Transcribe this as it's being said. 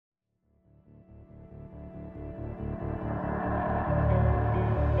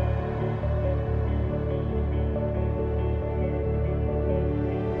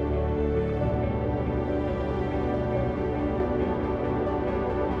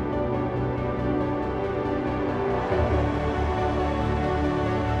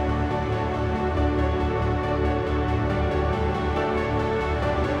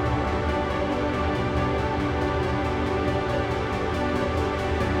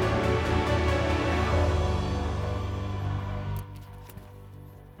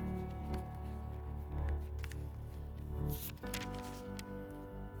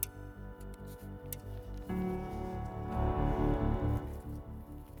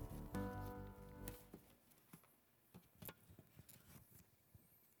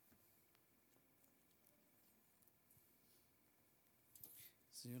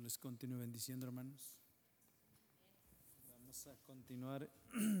Señor les continúe bendiciendo, hermanos. Vamos a continuar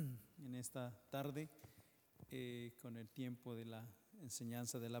en esta tarde con el tiempo de la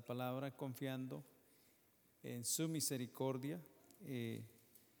enseñanza de la palabra, confiando en su misericordia,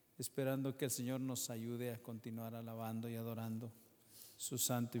 esperando que el Señor nos ayude a continuar alabando y adorando su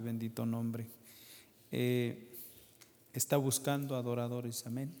santo y bendito nombre. Está buscando adoradores,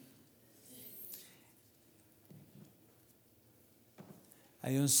 amén.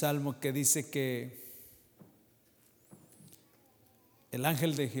 Hay un salmo que dice que el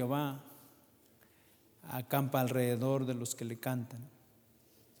ángel de Jehová acampa alrededor de los que le cantan.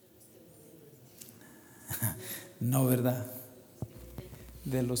 No, ¿verdad?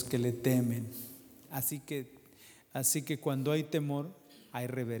 De los que le temen. Así que cuando hay temor, hay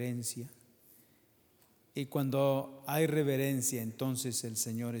reverencia. Y cuando hay reverencia, entonces el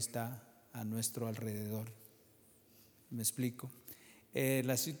Señor está a nuestro alrededor. ¿Me explico?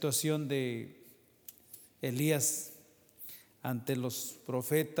 La situación de Elías ante los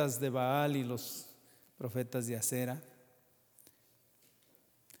profetas de Baal y los profetas de Acera,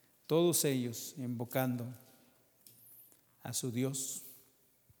 todos ellos invocando a su Dios,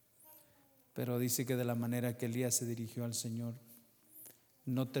 pero dice que de la manera que Elías se dirigió al Señor,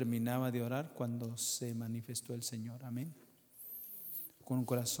 no terminaba de orar cuando se manifestó el Señor, amén, con un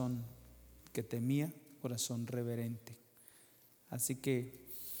corazón que temía, corazón reverente. Así que,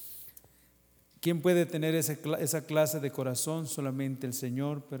 ¿quién puede tener esa clase de corazón? Solamente el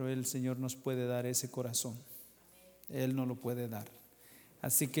Señor, pero el Señor nos puede dar ese corazón. Él no lo puede dar.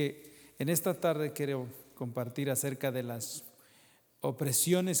 Así que en esta tarde quiero compartir acerca de las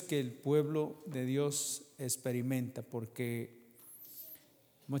opresiones que el pueblo de Dios experimenta, porque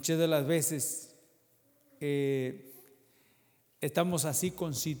muchas de las veces estamos así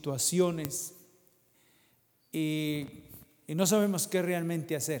con situaciones y no sabemos qué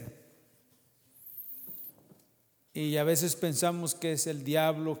realmente hacer. Y a veces pensamos que es el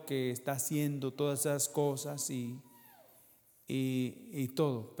diablo que está haciendo todas esas cosas y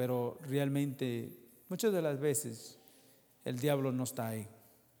todo, pero realmente muchas de las veces el diablo no está ahí,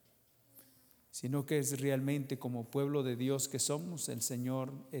 sino que es realmente como pueblo de Dios que somos, el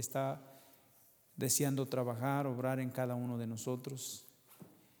Señor está deseando trabajar, obrar en cada uno de nosotros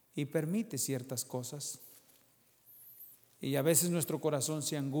y permite ciertas cosas. Y a veces nuestro corazón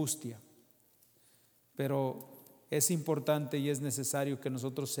se angustia, pero es importante y es necesario que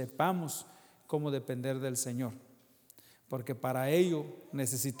nosotros sepamos cómo depender del Señor, porque para ello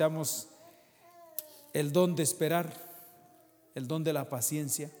necesitamos el don de esperar, el don de la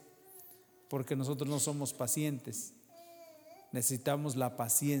paciencia, porque nosotros no somos pacientes. Necesitamos la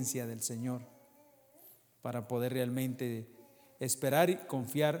paciencia del Señor para poder realmente esperar y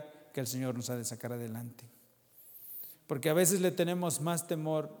confiar que el Señor nos ha de sacar adelante. Porque a veces le tenemos más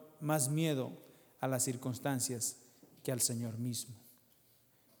temor, más miedo a las circunstancias que al Señor mismo.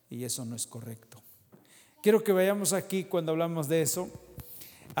 Y eso no es correcto. Quiero que vayamos aquí cuando hablamos de eso.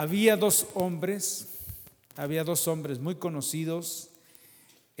 Había dos hombres muy conocidos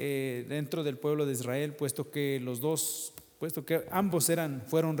dentro del pueblo de Israel, puesto que ambos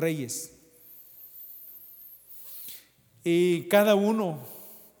fueron reyes. Y cada uno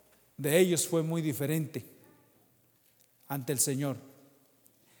de ellos fue muy diferente ante el Señor.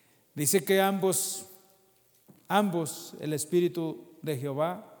 Dice que ambos, el Espíritu de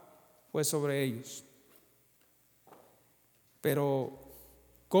Jehová fue sobre ellos. Pero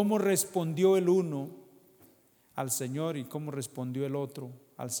cómo respondió el uno al Señor y cómo respondió el otro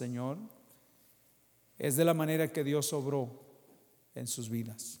al Señor, es de la manera que Dios obró en sus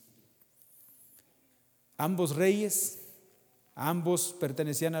vidas. Ambos reyes, ambos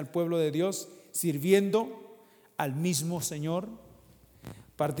pertenecían al pueblo de Dios, sirviendo al mismo Señor,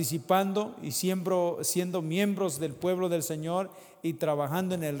 participando y siendo miembros del pueblo del Señor y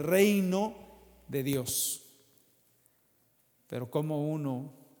trabajando en el reino de Dios. Pero como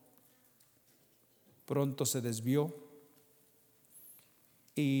uno pronto se desvió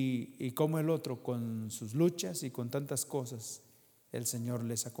y como el otro, con sus luchas y con tantas cosas, el Señor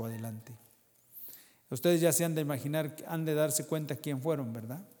le sacó adelante. Ustedes ya se han de imaginar, han de darse cuenta quién fueron,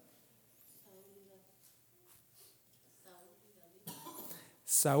 ¿verdad?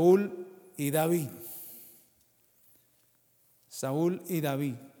 Saúl y David. Saúl y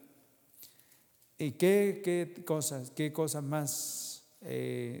David. ¿Y qué cosa más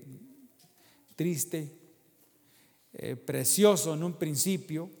triste, precioso en un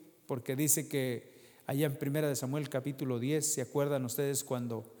principio? Porque dice que allá en 1 Samuel capítulo 10, ¿se acuerdan ustedes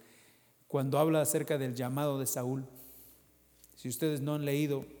cuando habla acerca del llamado de Saúl? Si ustedes no han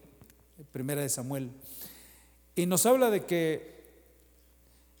leído 1 Samuel, y nos habla de que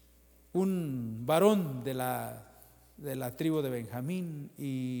un varón de la tribu de Benjamín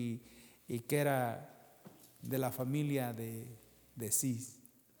y que era de la familia de Cis,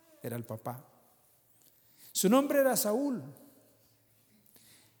 era el papá. Su nombre era Saúl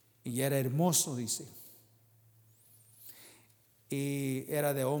y era hermoso, dice, y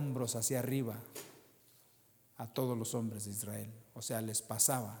era de hombros hacia arriba a todos los hombres de Israel, o sea, les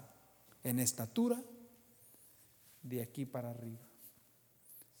pasaba en estatura de aquí para arriba.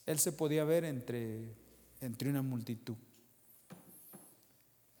 Él se podía ver entre una multitud.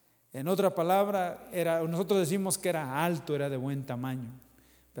 En otra palabra, nosotros decimos que era alto, era de buen tamaño,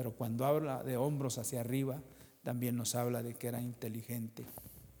 pero cuando habla de hombros hacia arriba, también nos habla de que era inteligente,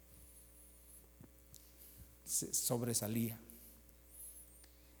 sobresalía.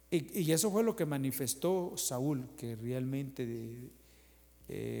 Y eso fue lo que manifestó Saúl, que realmente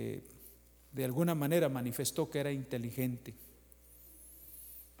de alguna manera manifestó que era inteligente,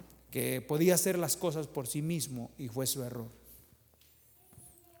 que podía hacer las cosas por sí mismo, y fue su error.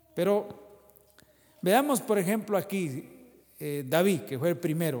 Pero veamos, por ejemplo, aquí David, que fue el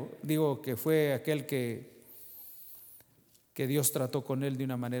primero, que fue aquel que Dios trató con él de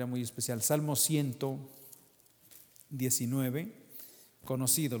una manera muy especial. Salmo 119,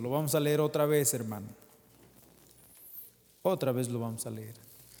 conocido. Lo vamos a leer otra vez, hermano. Otra vez lo vamos a leer.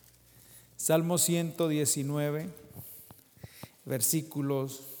 Salmo 119,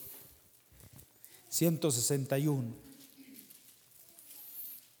 versículos 161.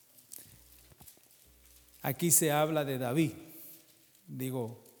 Aquí se habla de David,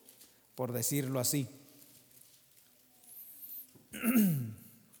 por decirlo así.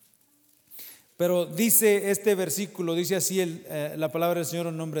 Pero dice este versículo, dice así la palabra del Señor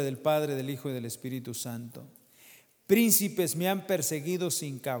en nombre del Padre, del Hijo y del Espíritu Santo. Príncipes me han perseguido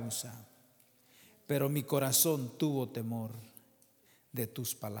sin causa, pero mi corazón tuvo temor de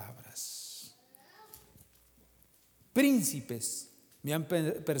tus palabras. Príncipes me han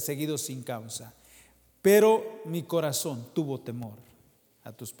perseguido sin causa, pero mi corazón tuvo temor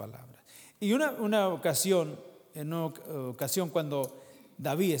a tus palabras. Y en una ocasión cuando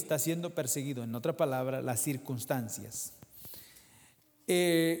David está siendo perseguido, en otra palabra, las circunstancias,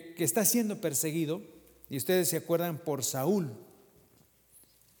 que está siendo perseguido, y ustedes se acuerdan, por Saúl.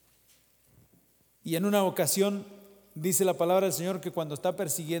 Y en una ocasión dice la palabra del Señor que cuando está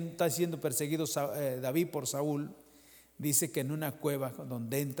siendo perseguido David por Saúl, dice que en una cueva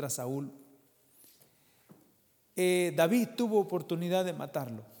donde entra Saúl, David tuvo oportunidad de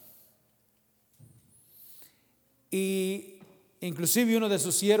matarlo. Y inclusive uno de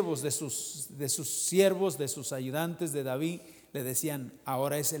sus siervos, de sus ayudantes de David, le decían: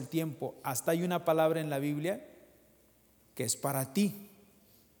 ahora es el tiempo. Hasta hay una palabra en la Biblia que es para ti.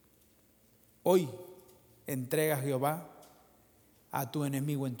 Hoy entrega a Jehová a tu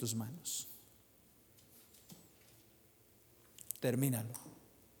enemigo en tus manos. Termínalo.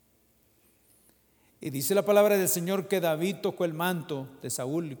 Y dice la palabra del Señor que David tocó el manto de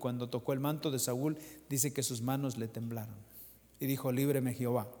Saúl, y cuando tocó el manto de Saúl, dice que sus manos le temblaron. Y dijo: líbreme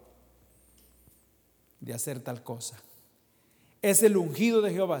Jehová de hacer tal cosa. Es el ungido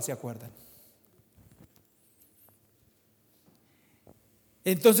de Jehová, ¿se acuerdan?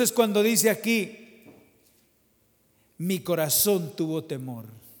 Entonces, cuando dice aquí: mi corazón tuvo temor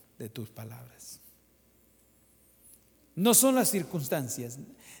de tus palabras, no son las circunstancias,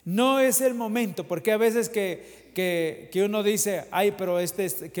 no es el momento, porque a veces que uno dice: ay, pero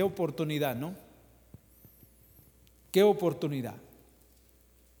qué oportunidad, ¿no? Qué oportunidad.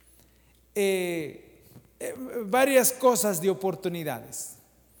 Varias cosas de oportunidades.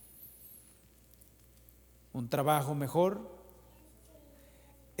 Un trabajo mejor,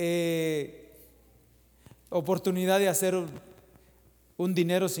 oportunidad de hacer un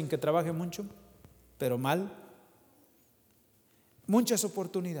dinero sin que trabaje mucho, pero mal. Muchas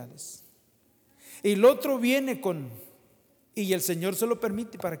oportunidades. Y el otro viene y el Señor se lo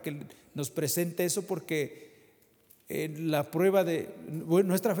permite para que nos presente eso, porque la prueba de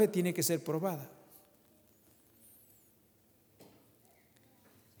nuestra fe tiene que ser probada.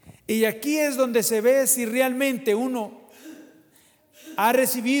 Y aquí es donde se ve si realmente uno ha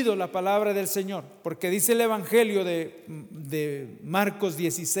recibido la palabra del Señor, porque dice el Evangelio de Marcos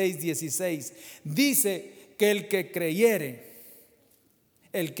 16:16, dice que el que creyere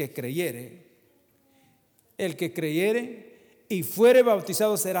y fuere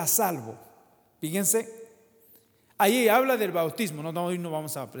bautizado será salvo. Fíjense, ahí habla del bautismo. Hoy no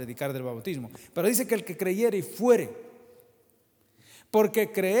vamos a predicar del bautismo, pero dice que el que creyere y fuere,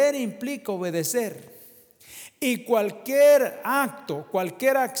 porque creer implica obedecer. Y cualquier acto,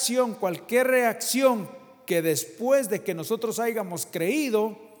 cualquier acción, cualquier reacción que después de que nosotros hayamos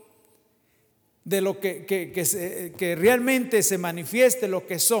creído de lo que realmente se manifieste lo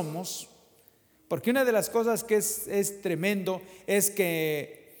que somos. Porque una de las cosas que es tremendo es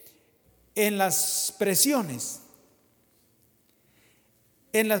que en las presiones,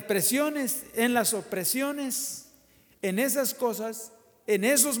 en las opresiones, en esas cosas, en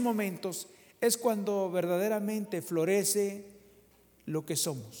esos momentos, es cuando verdaderamente florece lo que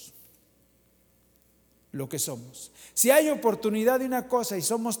somos. Lo que somos. Si hay oportunidad de una cosa y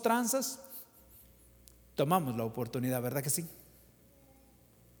somos tranzas, tomamos la oportunidad, ¿verdad que sí?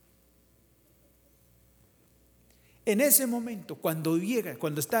 En ese momento, cuando llega,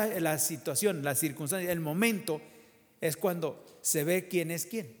 cuando está la situación, la circunstancia, el momento, es cuando se ve quién es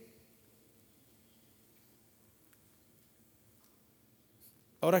quién.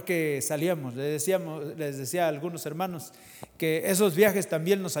 Ahora que salíamos, les decía a algunos hermanos que esos viajes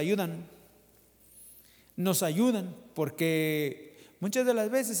también nos ayudan porque muchas de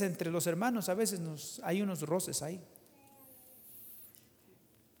las veces entre los hermanos a veces hay unos roces ahí.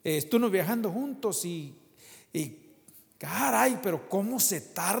 Estuvimos viajando juntos y caray, pero cómo se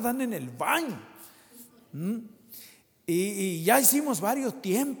tardan en el baño. Y ya hicimos varios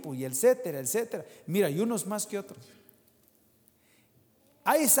tiempos y etcétera, etcétera. Mira, y unos más que otros.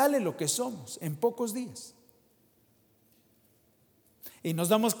 Ahí sale lo que somos en pocos días. Y nos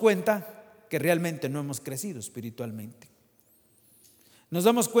damos cuenta que realmente no hemos crecido espiritualmente. Nos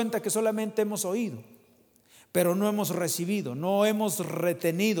damos cuenta que solamente hemos oído, pero no hemos recibido, no hemos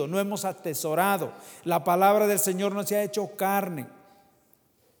retenido, no hemos atesorado. La palabra del Señor no se ha hecho carne,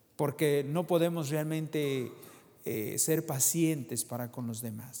 porque no podemos realmente ser pacientes para con los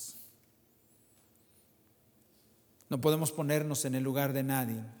demás. No podemos ponernos en el lugar de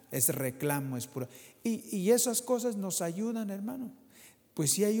nadie. Es reclamo, es puro. Y esas cosas nos ayudan, hermano.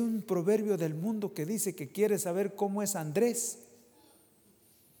 Pues si hay un proverbio del mundo que dice que quiere saber cómo es Andrés,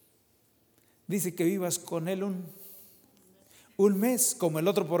 dice que vivas con él un mes, como el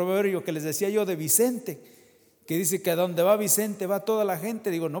otro proverbio que les decía yo de Vicente, que dice que a donde va Vicente va toda la gente.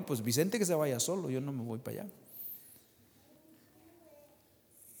 Digo, no, pues Vicente que se vaya solo, yo no me voy para allá.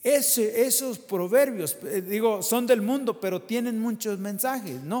 Esos proverbios, son del mundo, pero tienen muchos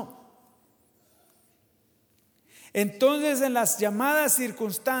mensajes, ¿no? Entonces, en las llamadas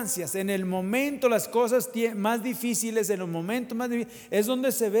circunstancias, en el momento, las cosas más difíciles, en los momentos más difíciles, es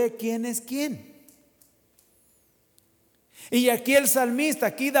donde se ve quién es quién. Y aquí el salmista,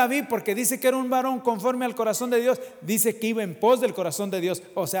 aquí David, porque dice que era un varón conforme al corazón de Dios, dice que iba en pos del corazón de Dios.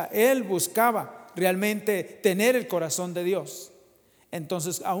 O sea, él buscaba realmente tener el corazón de Dios.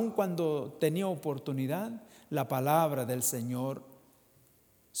 Entonces, aun cuando tenía oportunidad, la palabra del Señor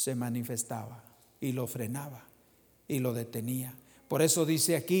se manifestaba y lo frenaba y lo detenía. Por eso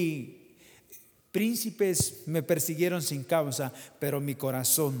dice aquí: príncipes me persiguieron sin causa, pero mi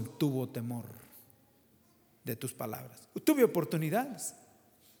corazón tuvo temor de tus palabras. Tuve oportunidad,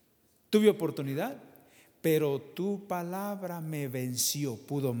 pero tu palabra me venció,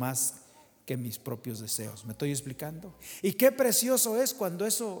 pudo más que mis propios deseos. ¿Me estoy explicando? Y qué precioso es cuando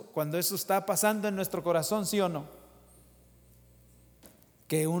eso está pasando en nuestro corazón, ¿sí o no?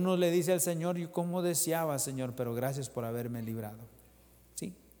 Que uno le dice al Señor: yo cómo deseaba, Señor, pero gracias por haberme librado,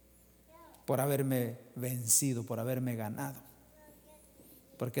 ¿sí? Por haberme vencido, por haberme ganado.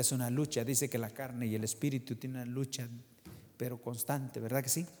 Porque es una lucha. Dice que la carne y el espíritu tienen una lucha, pero constante, ¿verdad que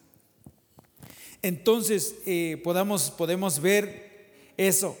sí? Entonces podemos ver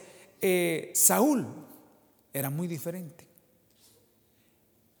eso. Saúl era muy diferente.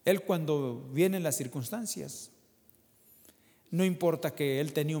 Él, cuando vienen las circunstancias, no importa que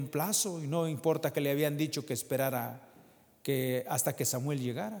él tenía un plazo y no importa que le habían dicho que esperara hasta que Samuel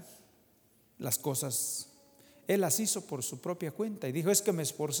llegara, las cosas él las hizo por su propia cuenta y dijo: es que me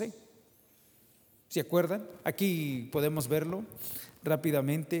esforcé. ¿Se acuerdan? Aquí podemos verlo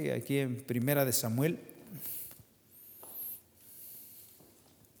rápidamente, aquí en Primera de Samuel.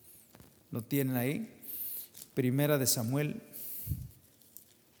 ¿Lo tienen ahí? Primera de Samuel.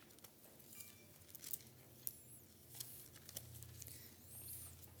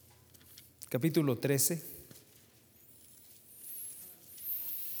 Capítulo 13.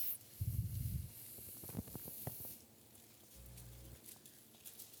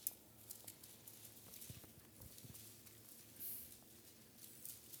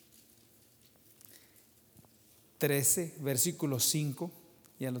 Versículo 5,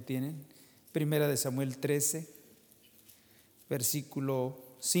 ya lo tienen. Primera de Samuel 13, versículo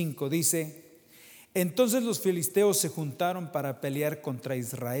 5 dice: entonces los filisteos se juntaron para pelear contra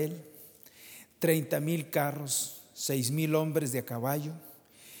Israel, 30,000 carros, 6,000 hombres de a caballo,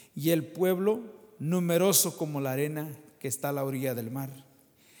 y el pueblo numeroso como la arena que está a la orilla del mar.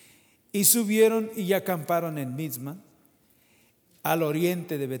 Y subieron y acamparon en Misma, al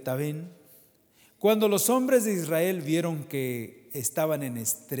oriente de Betabén. Cuando los hombres de Israel vieron que estaban en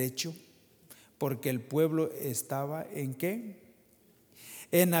estrecho, porque el pueblo estaba ¿en qué?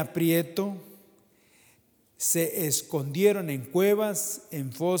 En aprieto, se escondieron en cuevas,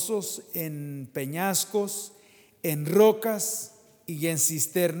 en fosos, en peñascos, en rocas y en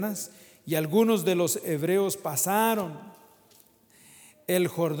cisternas. Y algunos de los hebreos pasaron el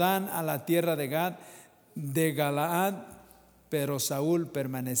Jordán a la tierra de Gad, de Galaad, pero Saúl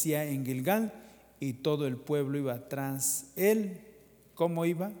permanecía en Gilgal y todo el pueblo iba tras él. ¿Cómo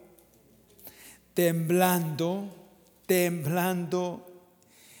iba? Temblando.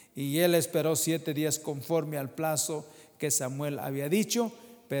 Y él esperó 7 días conforme al plazo que Samuel había dicho,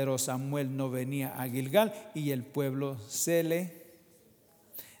 pero Samuel no venía a Gilgal y el pueblo se le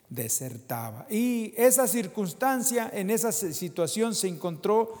desertaba. Y esa circunstancia, en esa situación se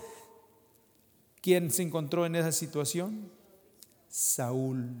encontró, ¿quién se encontró en esa situación?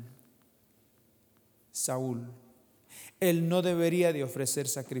 Saúl. Él no debería de ofrecer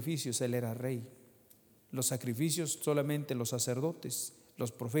sacrificios, él era rey. Los sacrificios solamente los sacerdotes,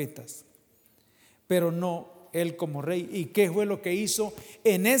 los profetas, pero no él como rey. ¿Y qué fue lo que hizo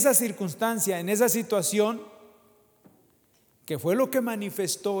en esa circunstancia, en esa situación? ¿Qué fue lo que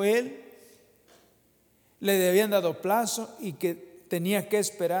manifestó él? Le habían dado plazo y que tenía que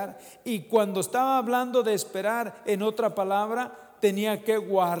esperar. Y cuando estaba hablando de esperar, en otra palabra, tenía que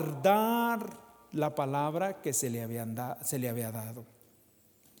guardar la palabra que se le había dado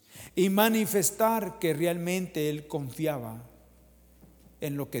y manifestar que realmente él confiaba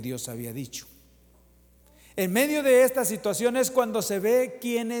en lo que Dios había dicho. En medio de esta situación es cuando se ve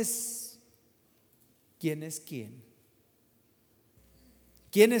quién es quién.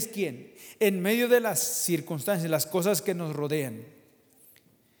 ¿Quién es quién? En medio de las circunstancias, las cosas que nos rodean.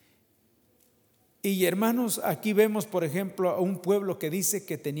 Y hermanos, aquí vemos por ejemplo a un pueblo que dice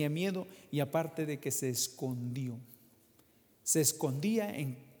que tenía miedo y aparte de que se escondió. Se escondía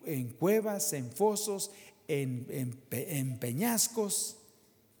en cuevas, en fosos, en peñascos,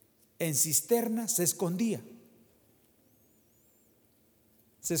 en cisternas, se escondía.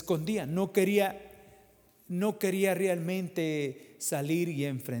 No quería realmente salir y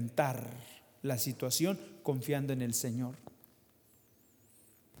enfrentar la situación confiando en el Señor.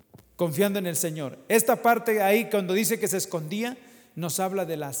 Esta parte ahí cuando dice que se escondía nos habla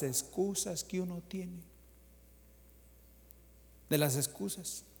de las excusas que uno tiene. De las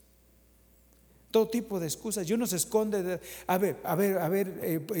excusas. Todo tipo de excusas. Y uno se esconde. A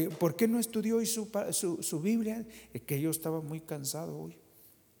ver, ¿por qué no estudió hoy su Biblia? Es que yo estaba muy cansado hoy.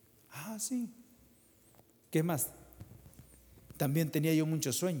 Ah, sí. ¿Qué más? También tenía yo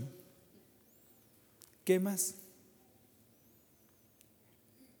mucho sueño. ¿Qué más?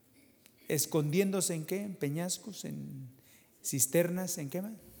 Escondiéndose en qué, en peñascos, en cisternas, ¿en qué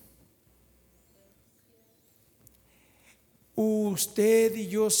más? Usted y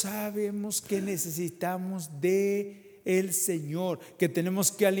yo sabemos que necesitamos de el Señor, que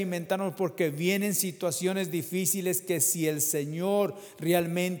tenemos que alimentarnos porque vienen situaciones difíciles que si el Señor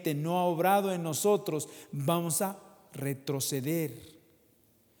realmente no ha obrado en nosotros, vamos a retroceder.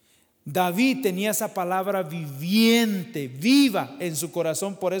 David tenía esa palabra viviente, viva en su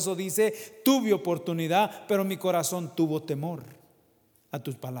corazón, por eso dice, tuve oportunidad, pero mi corazón tuvo temor a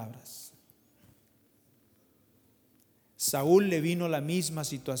tus palabras. Saúl le vino la misma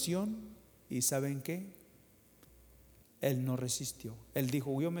situación y ¿saben qué? Él no resistió. Él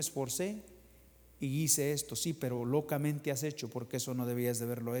dijo, yo me esforcé y hice esto, sí, pero locamente has hecho porque eso no debías de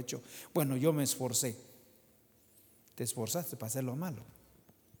haberlo hecho. Bueno, yo me esforcé. Te esforzaste para hacer lo malo.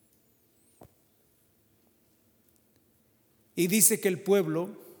 Y dice que el pueblo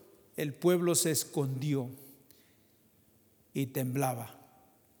se escondió y temblaba.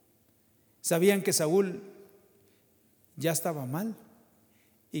 Sabían que Saúl ya estaba mal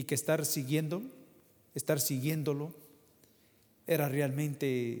y que estar siguiéndolo era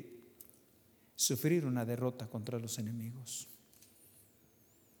realmente sufrir una derrota contra los enemigos.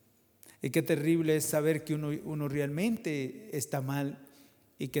 Y qué terrible es saber que uno realmente está mal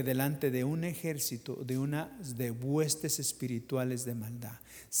y que delante de un ejército, de huestes espirituales de maldad,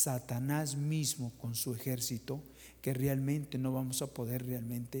 Satanás mismo con su ejército, que realmente no vamos a poder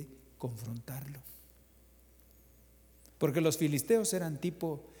realmente confrontarlo. Porque los filisteos eran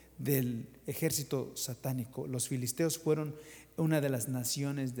tipo del ejército satánico. Los filisteos fueron una de las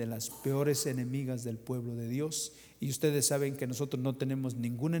naciones, de las peores enemigas del pueblo de Dios. Y ustedes saben que nosotros no tenemos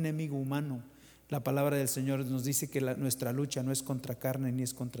ningún enemigo humano. La palabra del Señor nos dice que nuestra lucha no es contra carne ni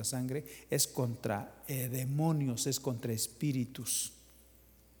es contra sangre, es contra demonios, es contra espíritus.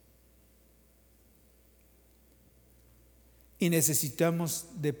 Y necesitamos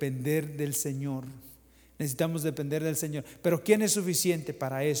depender del Señor. Necesitamos depender del Señor. Pero ¿quién es suficiente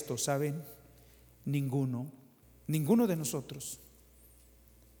para esto? ¿Saben? Ninguno. Ninguno de nosotros.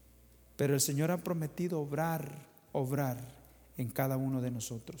 Pero el Señor ha prometido obrar en cada uno de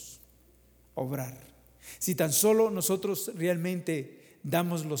nosotros. Obrar. Si tan solo nosotros realmente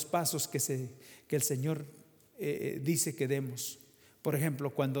damos los pasos que el Señor dice que demos. Por ejemplo,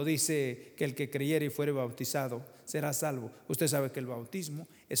 cuando dice que el que creyere y fuere bautizado será salvo. Usted sabe que el bautismo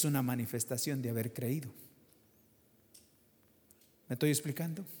es una manifestación de haber creído. ¿Me estoy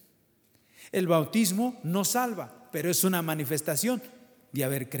explicando? El bautismo no salva, pero es una manifestación de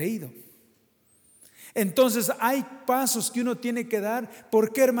haber creído. Entonces hay pasos que uno tiene que dar.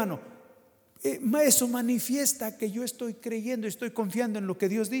 ¿Por qué, hermano? Eso manifiesta que yo estoy creyendo, estoy confiando en lo que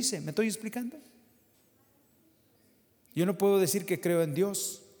Dios dice. ¿Me estoy explicando? Yo no puedo decir que creo en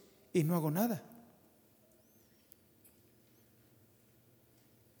Dios y no hago nada.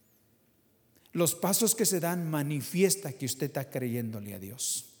 Los pasos que se dan manifiesta que usted está creyéndole a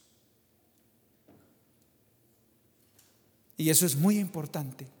Dios. Y eso es muy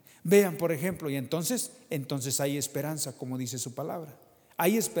importante. Vean, por ejemplo, y entonces hay esperanza, como dice su palabra.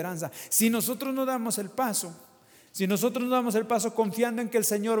 Hay esperanza. Si nosotros no damos el paso, confiando en que el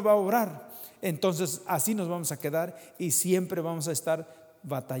Señor va a obrar, entonces así nos vamos a quedar y siempre vamos a estar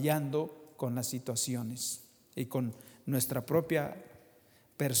batallando con las situaciones y con nuestra propia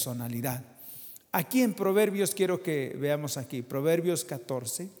personalidad. Aquí en Proverbios, quiero que veamos aquí, Proverbios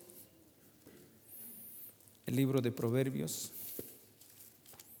 14, el libro de Proverbios.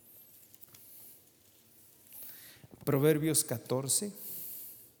 Proverbios 14.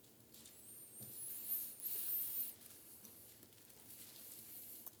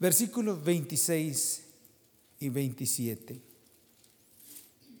 Versículos 26 y 27,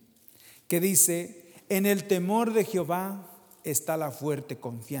 que dice: en el temor de Jehová está la fuerte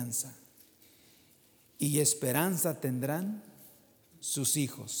confianza, y esperanza tendrán sus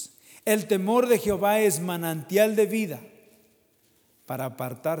hijos. El temor de Jehová es manantial de vida para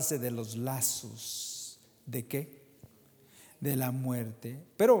apartarse de los lazos. ¿De qué? De la muerte.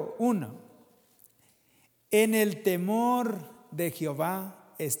 Pero en el temor de Jehová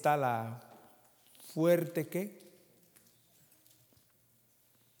está la fuerte ¿qué?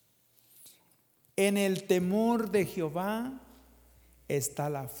 En el temor de Jehová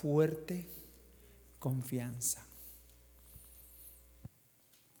está la fuerte confianza.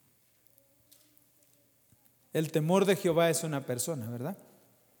 El temor de Jehová es una persona, ¿verdad?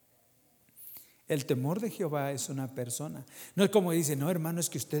 El temor de Jehová es una persona. No es como dice, no, hermano, es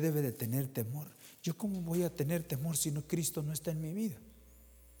que usted debe de tener temor. ¿Yo cómo voy a tener temor si no Cristo no está en mi vida?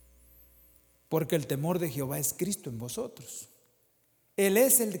 Porque el temor de Jehová es Cristo en vosotros. Él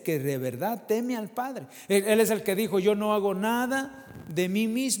es el que de verdad teme al Padre. Él es el que dijo: yo no hago nada de mí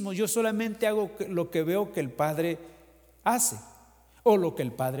mismo, yo solamente hago lo que veo que el Padre hace, o lo que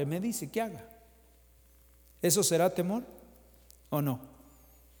el Padre me dice que haga. ¿Eso será temor o no?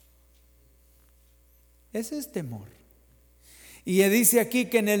 Ese es temor. Y dice aquí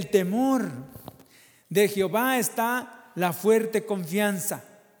que en el temor de Jehová está la fuerte confianza.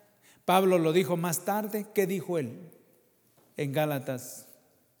 Pablo lo dijo más tarde. ¿Qué dijo él? En Gálatas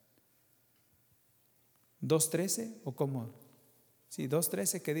 2:13, ¿o cómo? Sí,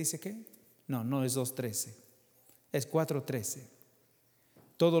 2:13, ¿qué dice qué? No es 2:13, es 4:13.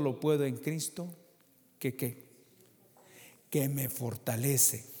 Todo lo puedo en Cristo que me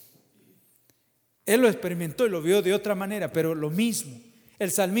fortalece. Él lo experimentó y lo vio de otra manera, pero lo mismo. El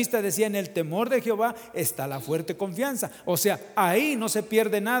salmista decía: en el temor de Jehová está la fuerte confianza. O sea, ahí no se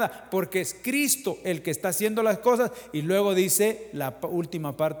pierde nada, porque es Cristo el que está haciendo las cosas. Y luego dice la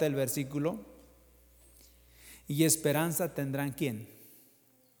última parte del versículo: y esperanza tendrán ¿quién?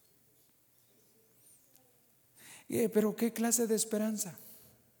 Pero ¿qué clase de esperanza?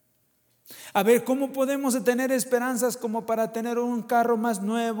 A ver, ¿cómo podemos tener esperanzas como para tener un carro más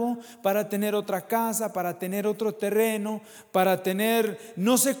nuevo, para tener otra casa, para tener otro terreno, para tener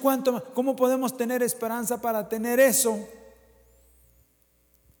no sé cuánto más? ¿Cómo podemos tener esperanza para tener eso?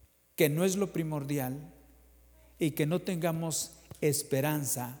 Que no es lo primordial, y que no tengamos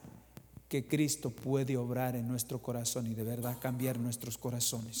esperanza que Cristo puede obrar en nuestro corazón y de verdad cambiar nuestros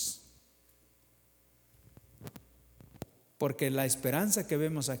corazones. Porque la esperanza que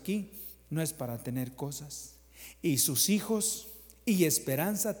vemos aquí no es para tener cosas. Y sus hijos, y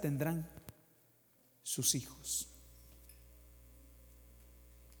esperanza tendrán sus hijos.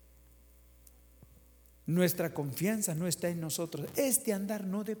 Nuestra confianza no está en nosotros. Este andar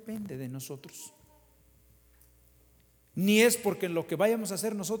no depende de nosotros. ni es porque lo que vayamos a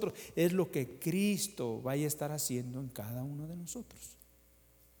hacer nosotros, es lo que Cristo vaya a estar haciendo en cada uno de nosotros.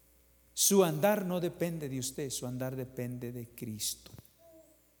 Su andar no depende de usted, su andar depende de Cristo,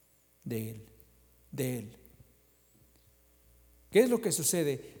 de Él, de Él. ¿Qué es lo que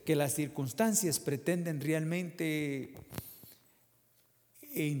sucede? Que las circunstancias pretenden realmente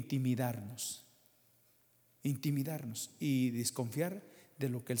intimidarnos y desconfiar de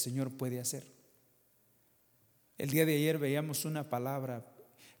lo que el Señor puede hacer. El día de ayer veíamos una palabra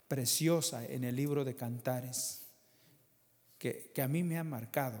preciosa en el libro de Cantares que a mí me ha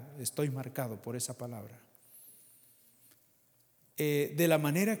marcado, estoy marcado por esa palabra. De la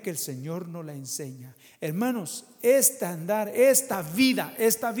manera que el Señor nos la enseña. Hermanos, este andar, esta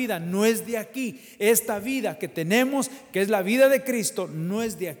vida no es de aquí. Esta vida que tenemos, que es la vida de Cristo, no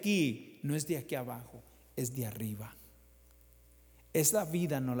es de aquí, no es de aquí abajo, es de arriba. Esa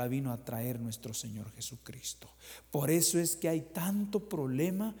vida nos la vino a traer nuestro Señor Jesucristo. Por eso es que hay tanto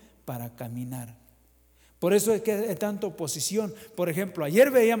problema para caminar. Por eso es que hay tanta oposición. Por ejemplo, ayer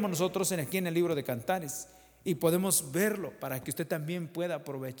veíamos nosotros aquí en el libro de Cantares, y podemos verlo para que usted también pueda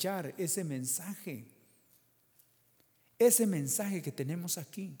aprovechar ese mensaje que tenemos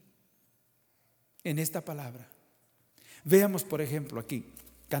aquí en esta palabra. Veamos, por ejemplo, aquí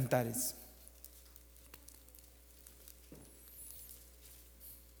Cantares.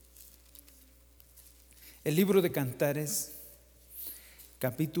 El libro de Cantares,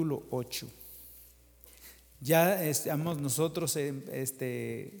 capítulo 8. Ya estamos nosotros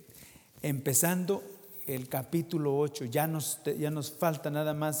empezando el capítulo 8. Ya nos falta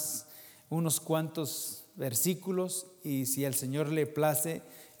nada más unos cuantos versículos, y si al Señor le place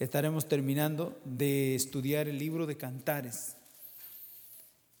estaremos terminando de estudiar el libro de Cantares,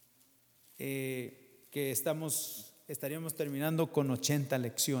 que estaríamos terminando con 80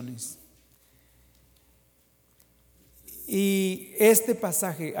 lecciones. Y este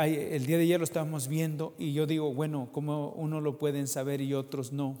pasaje, el día de ayer lo estábamos viendo, y yo digo, bueno, ¿cómo uno lo pueden saber y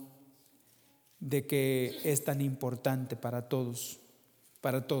otros no? De que es tan importante para todos,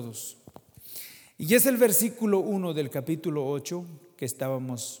 para todos. Y es el versículo 1 del capítulo 8 que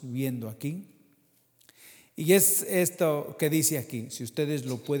estábamos viendo aquí. Y es esto que dice aquí, si ustedes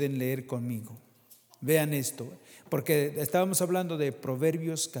lo pueden leer conmigo. Vean esto, porque estábamos hablando de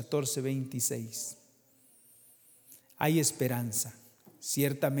Proverbios 14:26. Hay esperanza,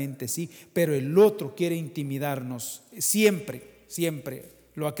 ciertamente sí, pero el otro quiere intimidarnos. Siempre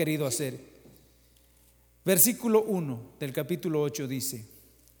lo ha querido hacer. Versículo 1 del capítulo 8 dice: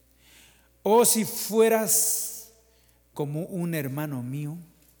 oh, si fueras como un hermano mío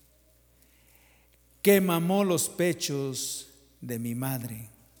que mamó los pechos de mi madre,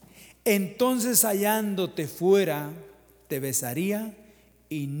 entonces hallándote fuera te besaría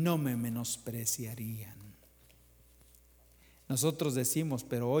y no me menospreciarían. Nosotros decimos,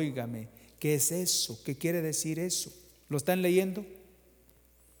 pero óigame, ¿qué es eso? ¿Qué quiere decir eso? ¿Lo están leyendo?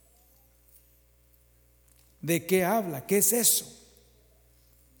 ¿De qué habla? ¿Qué es eso?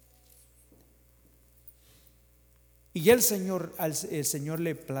 Y el Señor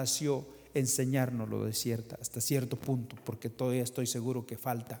le plació enseñárnoslo hasta cierto punto, porque todavía estoy seguro que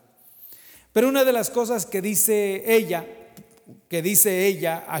falta. Pero una de las cosas que dice ella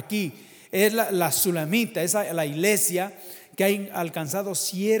aquí, es la Sulamita, es la iglesia que ha alcanzado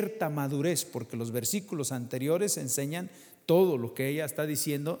cierta madurez, porque los versículos anteriores enseñan todo lo que ella está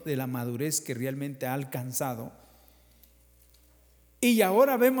diciendo de la madurez que realmente ha alcanzado. Y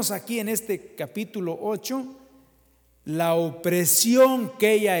ahora vemos aquí en este capítulo 8 la opresión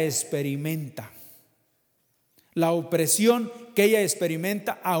que ella experimenta. La opresión que ella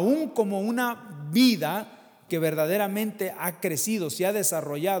experimenta aún como una vida que verdaderamente ha crecido, se ha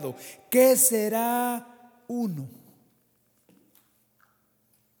desarrollado. ¿Qué será uno?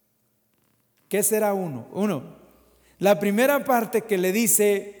 ¿Qué será uno? La primera parte que le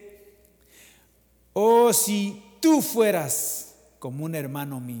dice: oh, si tú fueras como un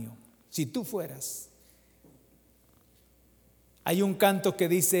hermano mío, si tú fueras. Hay un canto que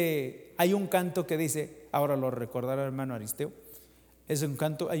dice, ahora lo recordará el hermano Aristeo,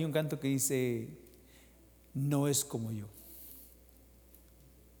 hay un canto que dice: no es como yo.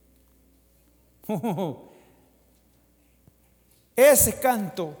 Ese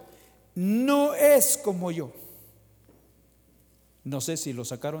canto no es como yo. No sé si lo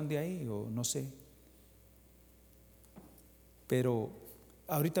sacaron de ahí o no sé, pero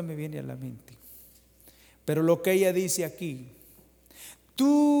ahorita me viene a la mente. Pero lo que ella dice aquí: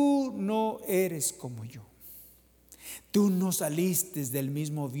 tú no eres como yo. Tú no saliste del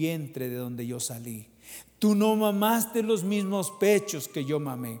mismo vientre de donde yo salí. Tú no mamaste los mismos pechos que yo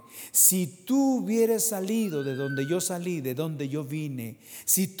mamé. Si tú hubieras salido de donde yo salí, de donde yo vine,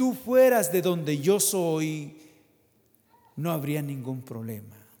 si tú fueras de donde yo soy, no habría ningún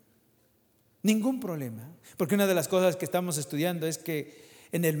problema. Ningún problema. Porque una de las cosas que estamos estudiando es que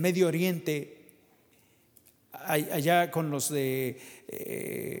en el Medio Oriente, allá con los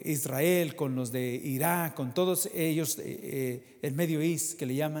de Israel, con los de Irak, con todos ellos, el Medio East que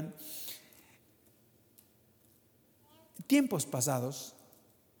le llaman, tiempos pasados,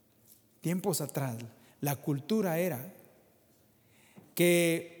 tiempos atrás, la cultura era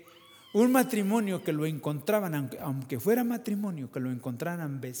que un matrimonio que lo encontraban, aunque fuera matrimonio, que lo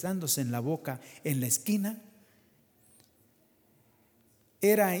encontraran besándose en la boca en la esquina,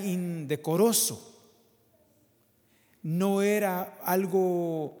 era indecoroso. No era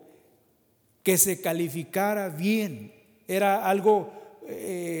algo que se calificara bien, era algo,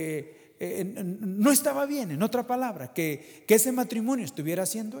 no estaba bien, en otra palabra, que ese matrimonio estuviera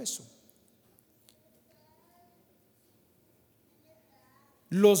haciendo eso.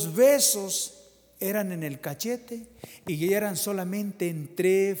 Los besos eran en el cachete y eran solamente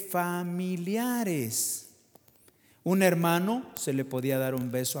entre familiares. Un hermano se le podía dar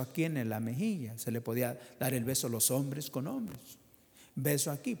un beso aquí en la mejilla, se le podía dar el beso a los hombres con hombres.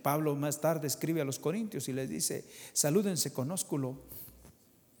 Beso aquí. Pablo más tarde escribe a los Corintios y les dice: salúdense con ósculo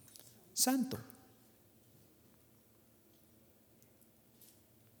santo.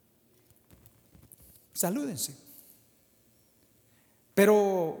 Salúdense.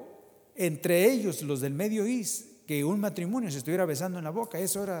 Pero entre ellos, los del Medio East, que un matrimonio se estuviera besando en la boca,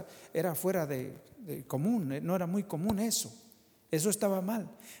 eso era fuera de común, no era muy común eso. Eso estaba mal,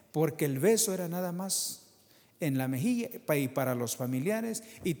 porque el beso era nada más en la mejilla y para los familiares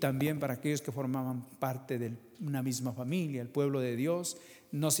y también para aquellos que formaban parte de una misma familia, el pueblo de Dios.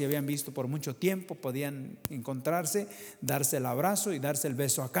 No se habían visto por mucho tiempo, podían encontrarse, darse el abrazo y darse el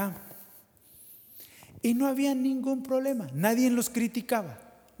beso acá. Y no había ningún problema, nadie los criticaba,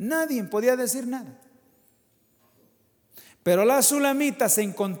 nadie podía decir nada. Pero la sulamita se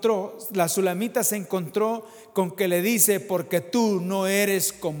encontró con que le dice: porque tú no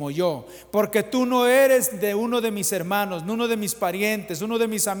eres como yo, porque tú no eres de uno de mis hermanos, uno de mis parientes, uno de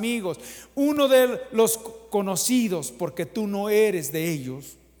mis amigos, uno de los conocidos, porque tú no eres de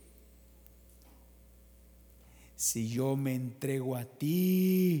ellos. Si yo me entrego a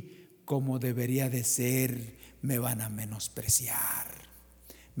ti como debería de ser, me van a menospreciar,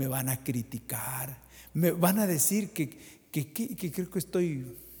 me van a criticar, me van a decir que creo que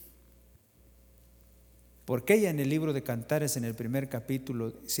estoy. Porque ella en el libro de Cantares, en el primer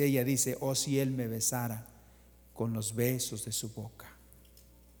capítulo, si ella dice: oh, si él me besara con los besos de su boca.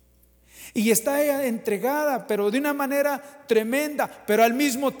 Y está ella entregada, pero de una manera tremenda, pero al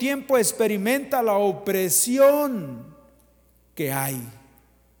mismo tiempo experimenta la opresión que hay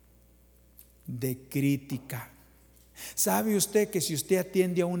de crítica. ¿Sabe usted que si usted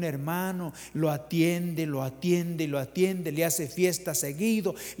atiende a un hermano, lo atiende, le hace fiesta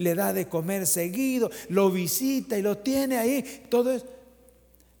seguido, le da de comer seguido, lo visita y lo tiene ahí, todo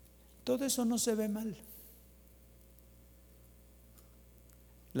eso no se ve mal?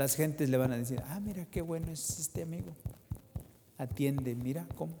 Las gentes le van a decir: ah, mira qué bueno es este amigo, atiende, mira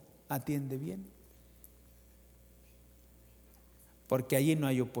cómo atiende bien. Porque allí no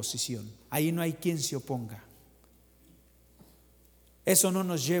hay oposición, allí no hay quien se oponga. Eso no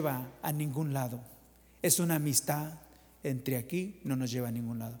nos lleva a ningún lado. Es una amistad entre aquí, no nos lleva a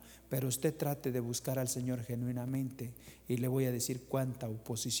ningún lado. Pero usted trate de buscar al Señor genuinamente y le voy a decir cuánta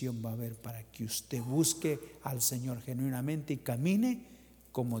oposición va a haber para que usted busque al Señor genuinamente y camine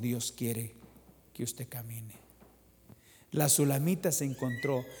como Dios quiere que usted camine. La sulamita se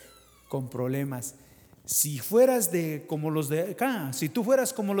encontró con problemas. Si fueras como los de acá, si tú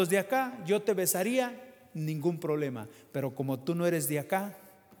fueras como los de acá, yo te besaría, ningún problema. Pero como tú no eres de acá,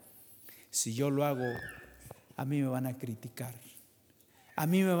 si yo lo hago, a mí me van a criticar, a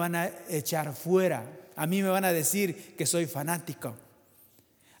mí me van a echar fuera, a mí me van a decir que soy fanático,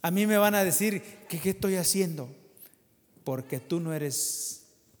 a mí me van a decir que qué estoy haciendo, porque tú no eres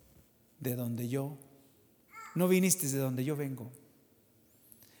de donde yo, no viniste de donde yo vengo.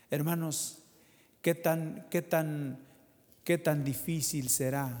 Hermanos, ¿qué tan difícil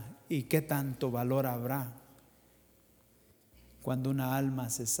será y qué tanto valor habrá cuando una alma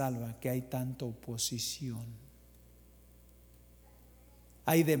se salva, que hay tanta oposición?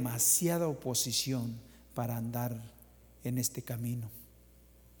 Hay demasiada oposición para andar en este camino.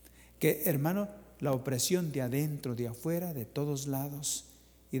 Que, hermano, la opresión de adentro, de afuera, de todos lados,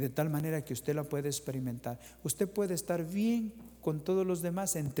 y de tal manera que usted la puede experimentar. Usted puede estar bien con todos los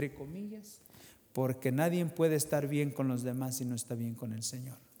demás, entre comillas, porque nadie puede estar bien con los demás si no está bien con el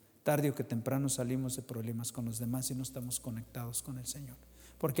Señor. Tarde o que temprano salimos de problemas con los demás si no estamos conectados con el Señor.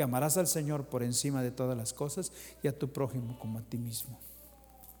 Porque amarás al Señor por encima de todas las cosas y a tu prójimo como a ti mismo.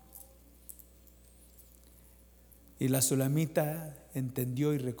 Y la sulamita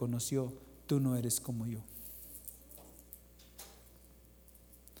entendió y reconoció: tú no eres como yo.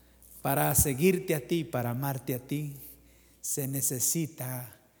 Para seguirte a ti, para amarte a ti, se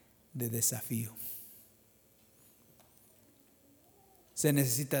necesita de desafío. Se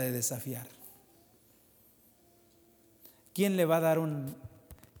necesita de desafiar. ¿Quién le va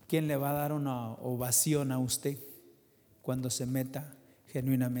a dar una ovación a usted cuando se meta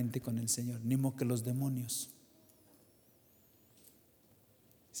genuinamente con el Señor? Ni modo que los demonios.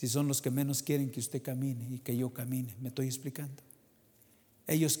 Si son los que menos quieren que usted camine y que yo camine, ¿me estoy explicando?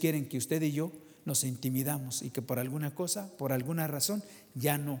 Ellos quieren que usted y yo nos intimidamos y que por alguna cosa, por alguna razón,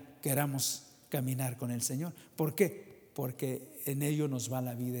 ya no queramos caminar con el Señor. ¿Por qué? Porque en ello nos va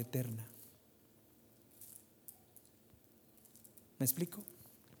la vida eterna. ¿Me explico?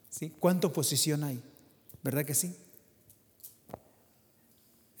 ¿Sí? ¿Cuánta oposición hay? ¿Verdad que sí?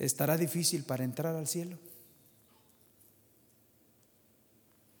 ¿Estará difícil para entrar al cielo?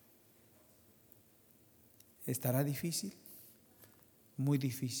 ¿Estará difícil? Muy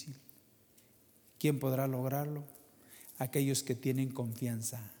difícil. ¿Quién podrá lograrlo? Aquellos que tienen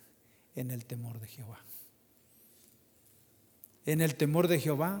confianza en el temor de Jehová. En el temor de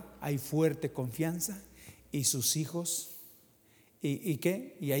Jehová hay fuerte confianza y sus hijos, ¿y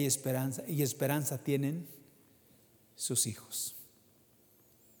qué? Y hay esperanza, y esperanza tienen sus hijos.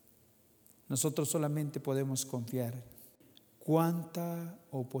 Nosotros solamente podemos confiar. ¿Cuánta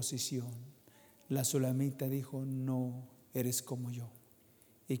oposición? La sulamita dijo: no eres como yo.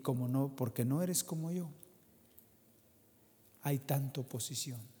 Y como no, porque no eres como yo, hay tanta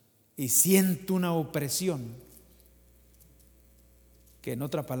oposición. Y siento una opresión que, en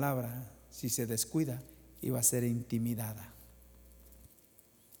otra palabra, si se descuida, iba a ser intimidada.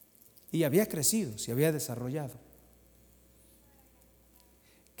 Y había crecido, se había desarrollado.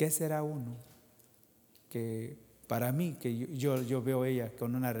 ¿Qué será uno? Que para mí, que yo veo ella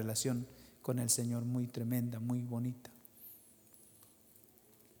con una relación con el Señor muy tremenda, muy bonita.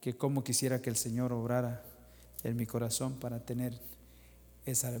 Que como quisiera que el Señor obrara en mi corazón para tener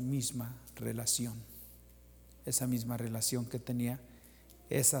esa misma relación que tenía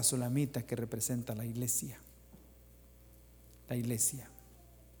esa sulamita que representa la iglesia. La iglesia.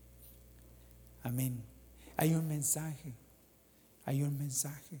 Amén. Hay un mensaje.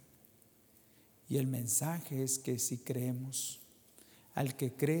 Y el mensaje es que si creemos, al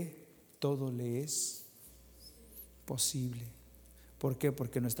que cree, todo le es posible. ¿Por qué?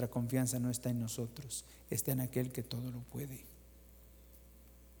 Porque nuestra confianza no está en nosotros, está en aquel que todo lo puede.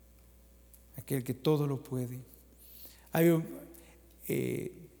 Aquel que todo lo puede. Hay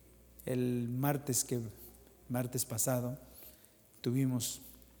el martes pasado tuvimos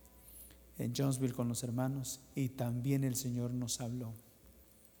en Jonesville con los hermanos y también el Señor nos habló.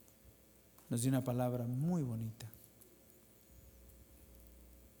 Nos dio una palabra muy bonita.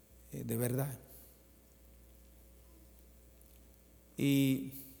 De verdad.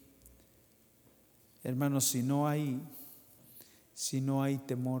 Y hermanos, si no hay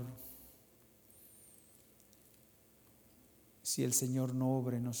temor, si el Señor no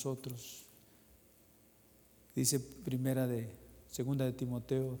obra en nosotros, dice segunda de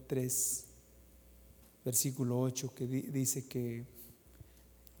Timoteo 3, versículo 8, que dice que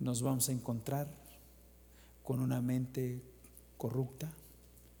nos vamos a encontrar con una mente corrupta,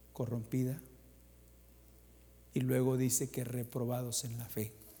 corrompida. Y luego dice que reprobados en la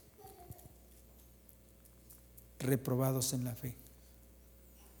fe. Reprobados en la fe.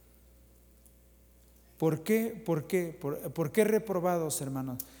 ¿Por qué reprobados,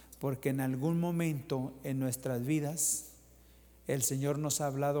 hermanos? Porque en algún momento en nuestras vidas el Señor nos ha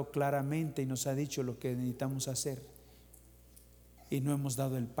hablado claramente y nos ha dicho lo que necesitamos hacer y no hemos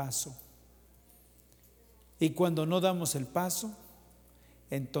dado el paso. Y cuando no damos el paso,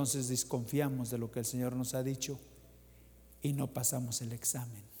 entonces desconfiamos de lo que el Señor nos ha dicho y no pasamos el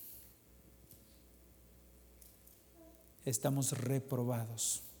examen. Estamos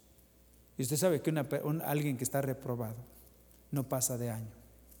reprobados. Y usted sabe que alguien que está reprobado no pasa de año.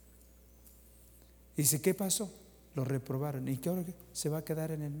 Y dice: ¿qué pasó? Lo reprobaron. ¿Y qué ahora se va a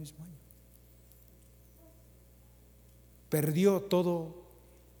quedar en el mismo año? Perdió todo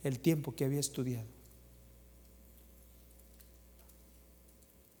el tiempo que había estudiado.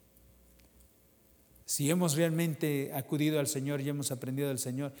 Si hemos realmente acudido al Señor y hemos aprendido del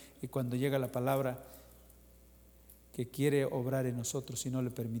Señor, y cuando llega la palabra que quiere obrar en nosotros, si no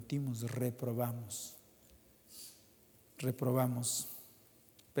le permitimos, reprobamos.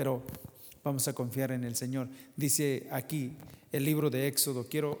 Pero vamos a confiar en el Señor. Dice aquí el libro de Éxodo.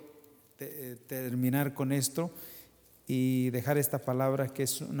 Quiero terminar con esto y dejar esta palabra, que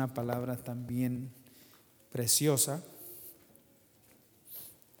es una palabra también preciosa,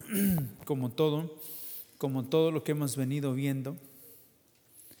 como todo lo que hemos venido viendo.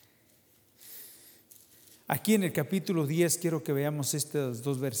 Aquí en el capítulo 10 quiero que veamos estos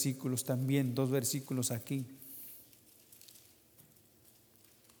dos versículos también, dos versículos aquí.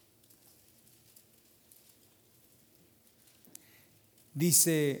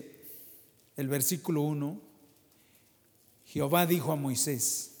 Dice el versículo 1: Jehová dijo a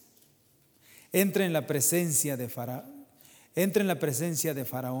Moisés: entra en la presencia de Faraón,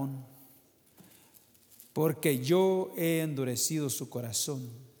 porque yo he endurecido su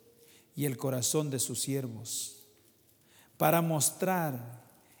corazón y el corazón de sus siervos, para mostrar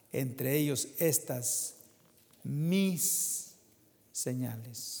entre ellos estas mis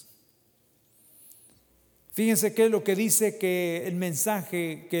señales. Fíjense qué es lo que dice, que el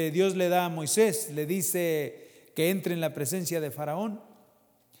mensaje que Dios le da a Moisés. Le dice que entre en la presencia de Faraón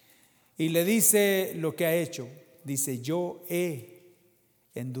y le dice lo que ha hecho. Dice: yo he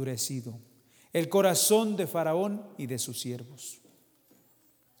endurecido el corazón de Faraón y de sus siervos.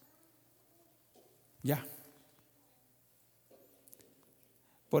 Ya.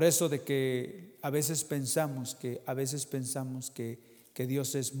 Por eso de que a veces pensamos que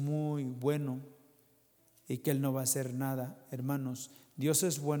Dios es muy bueno y que Él no va a hacer nada. Hermanos, Dios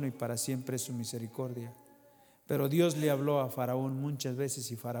es bueno y para siempre es su misericordia. Pero Dios le habló a Faraón muchas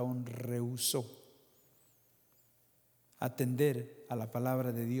veces y Faraón rehusó atender a la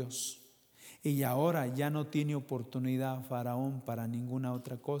palabra de Dios. Y ahora ya no tiene oportunidad Faraón para ninguna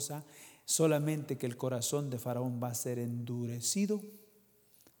otra cosa, solamente que el corazón de Faraón va a ser endurecido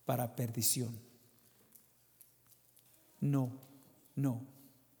para perdición. No,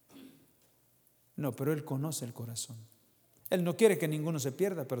 pero Él conoce el corazón. Él no quiere que ninguno se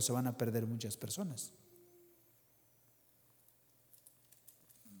pierda, pero se van a perder muchas personas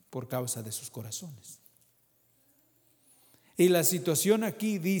por causa de sus corazones. Y la situación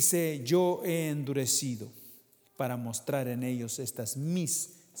aquí dice: yo he endurecido para mostrar en ellos estas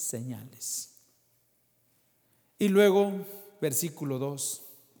mis señales. Y luego, versículo 2: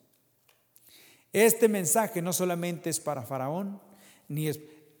 este mensaje no solamente es para Faraón,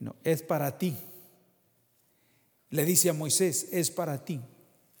 es para ti. Le dice a Moisés: es para ti.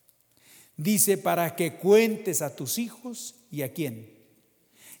 Dice: para que cuentes a tus hijos. ¿Y a quién?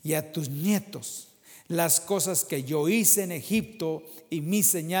 Y a tus nietos las cosas que yo hice en Egipto y mis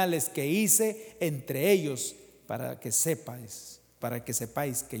señales que hice entre ellos, para que sepáis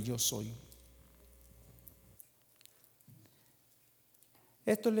que yo soy.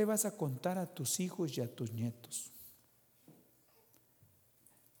 Esto le vas a contar a tus hijos y a tus nietos.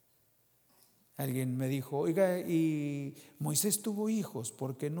 Alguien me dijo: oiga, y Moisés tuvo hijos,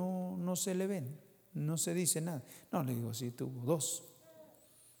 ¿por qué no se le ven? No se dice nada. No, le digo: sí, tuvo dos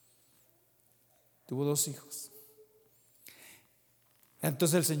hijos.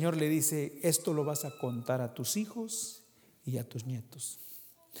 Entonces el Señor le dice: esto lo vas a contar a tus hijos y a tus nietos.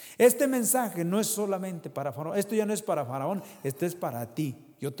 Este mensaje no es solamente para Faraón. Esto ya no es para Faraón, esto es para ti.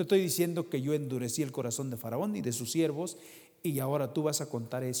 Yo te estoy diciendo que yo endurecí el corazón de Faraón y de sus siervos, y ahora tú vas a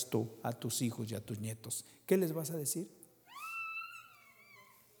contar esto a tus hijos y a tus nietos. ¿Qué les vas a decir?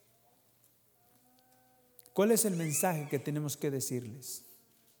 ¿Cuál es el mensaje que tenemos que decirles?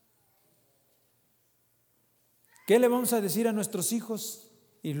 ¿Qué le vamos a decir a nuestros hijos?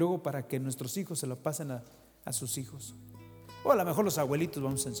 Y luego para que nuestros hijos se lo pasen a sus hijos. O a lo mejor los abuelitos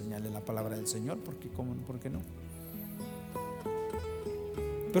vamos a enseñarles la palabra del Señor, porque ¿cómo? ¿Por qué no?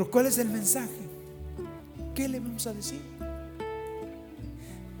 Pero ¿cuál es el mensaje? ¿Qué le vamos a decir?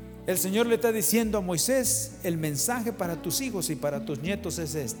 El Señor le está diciendo a Moisés: el mensaje para tus hijos y para tus nietos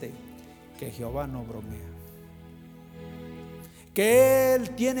es este: que Jehová no bromea, que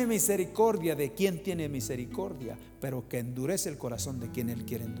Él tiene misericordia de quien tiene misericordia, pero que endurece el corazón de quien Él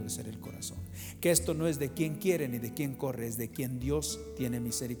quiere endurecer el corazón. Que esto no es de quien quiere ni de quien corre, es de quien Dios tiene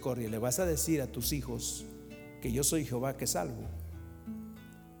misericordia. Le vas a decir a tus hijos que yo soy Jehová que salvo,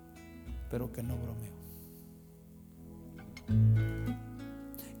 pero que no bromeo.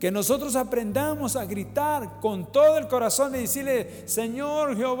 Que nosotros aprendamos a gritar con todo el corazón y decirle: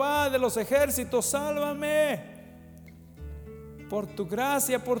 Señor Jehová de los ejércitos, sálvame. por tu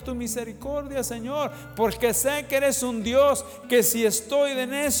gracia, por tu misericordia, Señor, porque sé que eres un Dios que si estoy de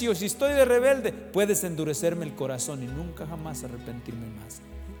necio, si estoy de rebelde, puedes endurecerme el corazón y nunca jamás arrepentirme más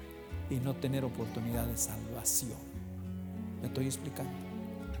y no tener oportunidad de salvación. ¿Me estoy explicando?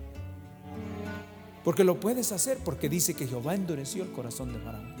 Porque lo puedes hacer, porque dice que Jehová endureció el corazón de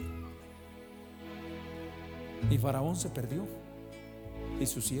Faraón y Faraón se perdió y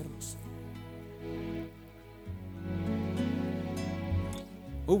sus siervos.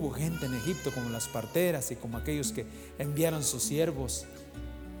 Hubo gente en Egipto como las parteras y como aquellos que enviaron sus siervos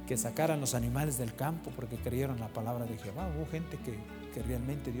que sacaran los animales del campo porque creyeron la palabra de Jehová. Hubo gente que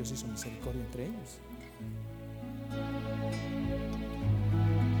realmente Dios hizo misericordia entre ellos.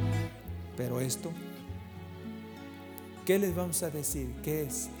 Pero esto, ¿qué les vamos a decir? ¿Qué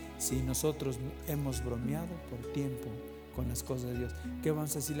es? Si nosotros hemos bromeado por tiempo con las cosas de Dios, ¿qué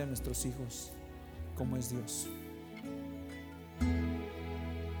vamos a decirle a nuestros hijos? ¿Cómo es Dios?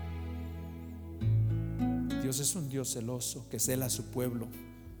 Dios es un Dios celoso que cela a su pueblo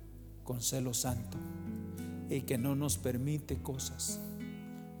con celo santo y que no nos permite cosas.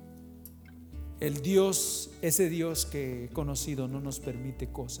 El Dios, ese Dios que he conocido, no nos permite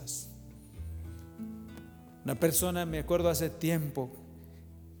cosas. Una persona, me acuerdo hace tiempo,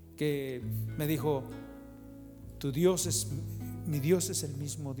 que me dijo: tu Dios es, mi Dios es el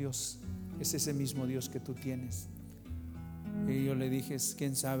mismo Dios, es ese mismo Dios que tú tienes. Y yo le dije: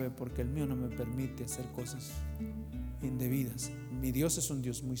 quién sabe, porque el mío no me permite hacer cosas indebidas. Mi Dios es un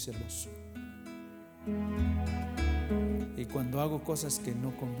Dios muy celoso, y cuando hago cosas que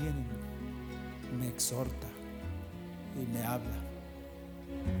no convienen, me exhorta y me habla,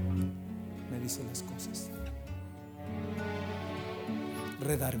 me dice las cosas,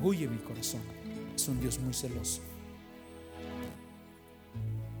 redarguye mi corazón. Es un Dios muy celoso.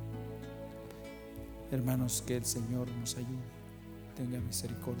 Hermanos, que el Señor nos ayude, tenga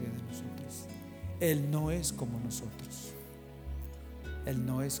misericordia de nosotros. Él no es como nosotros. Él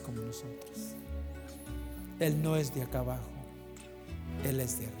no es como nosotros. Él no es de acá abajo, Él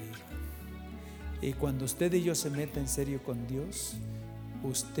es de arriba. Y cuando usted y yo se meta en serio con Dios,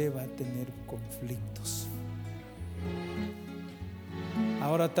 usted va a tener conflictos.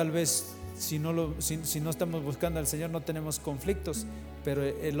 Ahora tal vez si no estamos buscando al Señor no tenemos conflictos, pero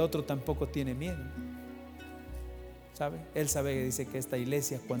el otro tampoco tiene miedo. ¿Sabe? Él sabe que dice que esta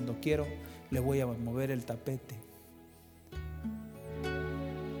iglesia, cuando quiero, le voy a mover el tapete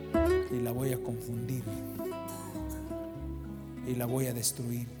y la voy a confundir y la voy a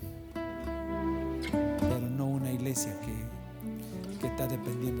destruir. Pero no una iglesia que está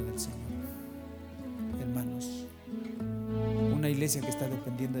dependiendo del Señor. Hermanos, una iglesia que está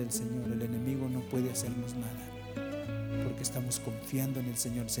dependiendo del Señor, el enemigo no puede hacernos nada, porque estamos confiando en el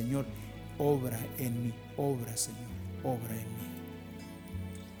Señor. Señor, obra en mí, obra, Señor, obra en mí.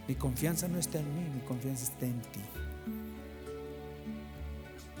 Mi confianza no está en mí, mi confianza está en ti.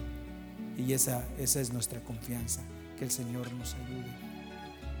 Y esa es nuestra confianza. Que el Señor nos ayude.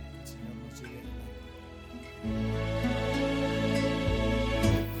 El Señor nos lleve adelante.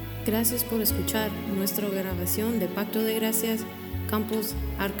 Gracias por escuchar nuestra grabación de Pacto de Gracias, Campos,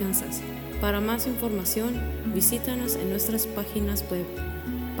 Arkansas. Para más información, visítanos en nuestras páginas web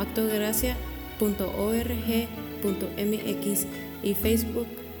pactodegracia.org.mx y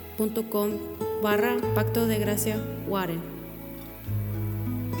facebook.com/Pacto de Gracia Warren.